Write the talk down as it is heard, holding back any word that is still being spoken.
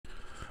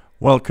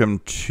Welcome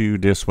to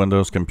this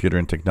Windows Computer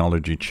and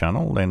Technology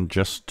channel, and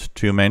just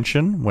to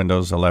mention,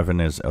 Windows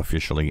 11 is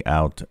officially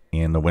out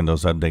in the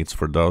Windows updates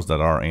for those that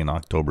are in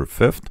October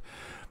 5th,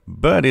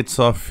 but it's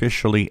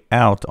officially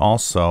out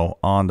also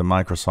on the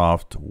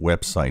Microsoft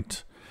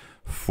website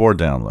for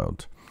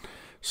download.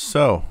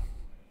 So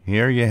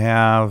here you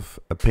have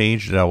a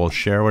page that I will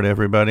share with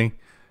everybody.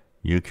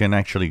 You can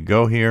actually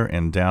go here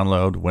and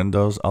download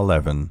Windows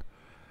 11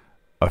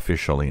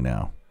 officially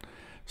now.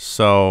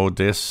 So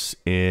this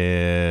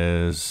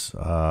is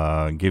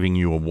giving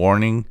you a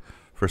warning.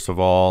 First of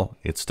all,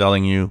 it's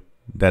telling you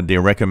that they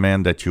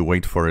recommend that you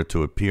wait for it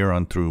to appear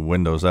on through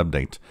Windows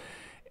Update.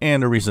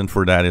 And the reason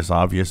for that is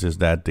obvious, is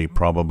that they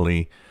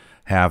probably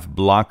have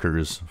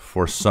blockers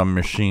for some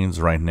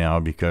machines right now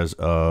because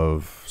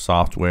of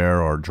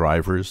software or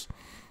drivers.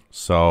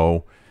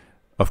 So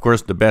of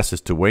course the best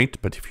is to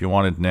wait, but if you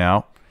want it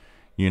now,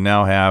 you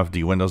now have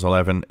the Windows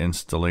 11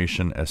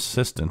 Installation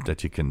Assistant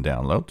that you can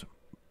download.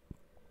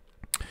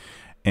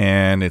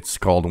 And it's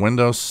called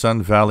Windows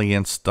Sun Valley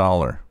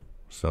Installer.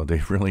 So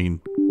they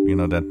really,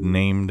 that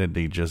name that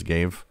they just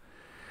gave.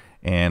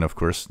 And of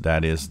course,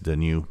 that is the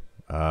new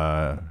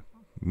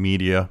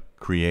media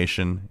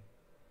creation.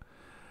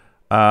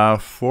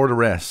 For the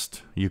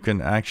rest, you can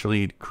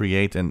actually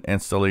create an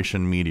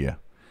installation media.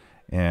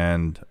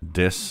 And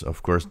this,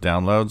 of course,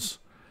 downloads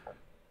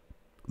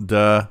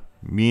the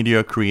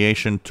media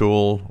creation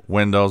tool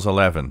Windows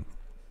 11.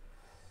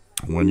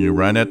 When you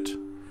run it,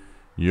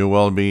 you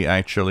will be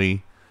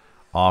actually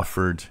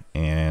offered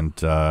and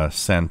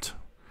sent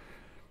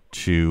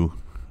to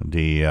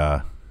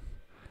the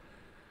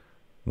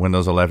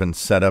Windows 11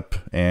 setup,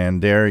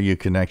 and there you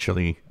can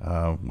actually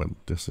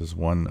this is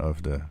one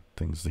of the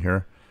things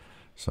here,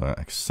 so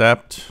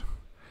accept,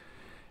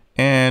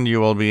 and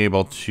you will be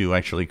able to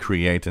actually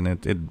create, and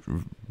it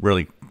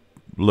really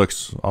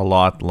looks a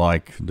lot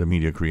like the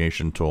media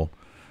creation tool.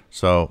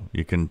 So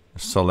you can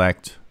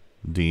select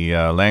the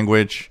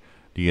language,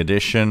 the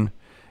edition.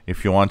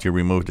 If you want, you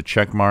remove the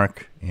check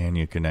mark, and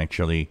you can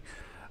actually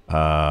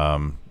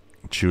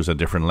choose a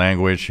different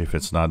language if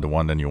it's not the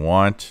one that you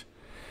want.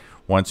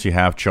 Once you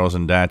have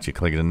chosen that, you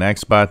click the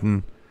next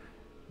button,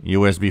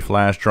 USB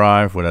flash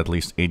drive with at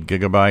least 8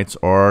 GB,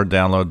 or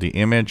download the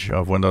image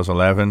of Windows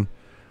 11,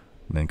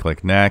 then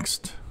click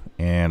next,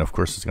 and of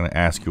course it's going to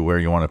ask you where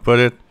you want to put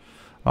it.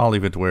 I'll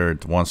leave it where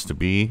it wants to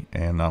be,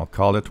 and I'll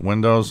call it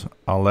Windows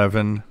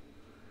 11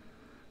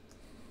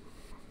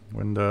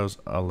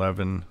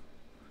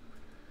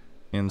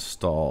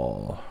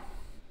 install,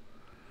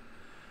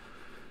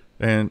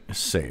 and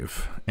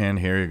save. And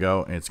here you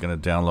go, it's going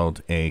to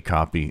download a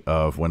copy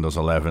of Windows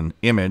 11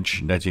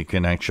 image that you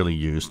can actually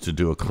use to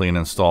do a clean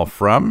install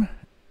from.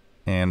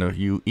 And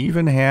you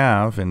even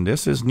have, and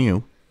this is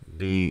new,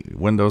 the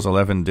Windows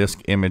 11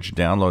 disk image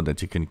download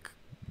that you can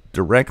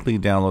directly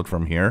download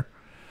from here.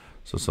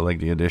 So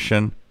select the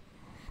edition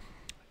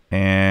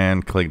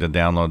and click the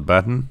download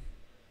button,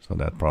 so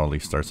that probably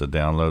starts a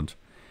download.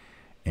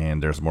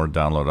 And there's more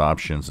download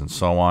options and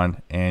so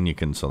on, and you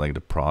can select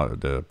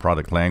the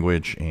product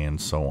language and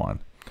so on.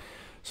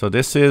 So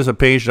this is a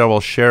page that I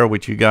will share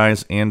with you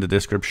guys in the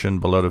description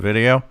below the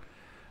video.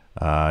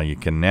 You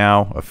can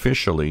now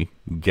officially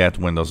get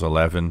Windows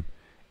 11.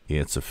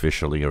 It's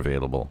officially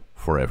available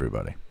for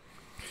everybody.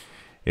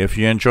 If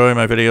you enjoy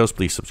my videos,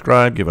 please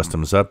subscribe, give us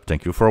thumbs up.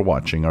 Thank you for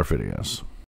watching our videos.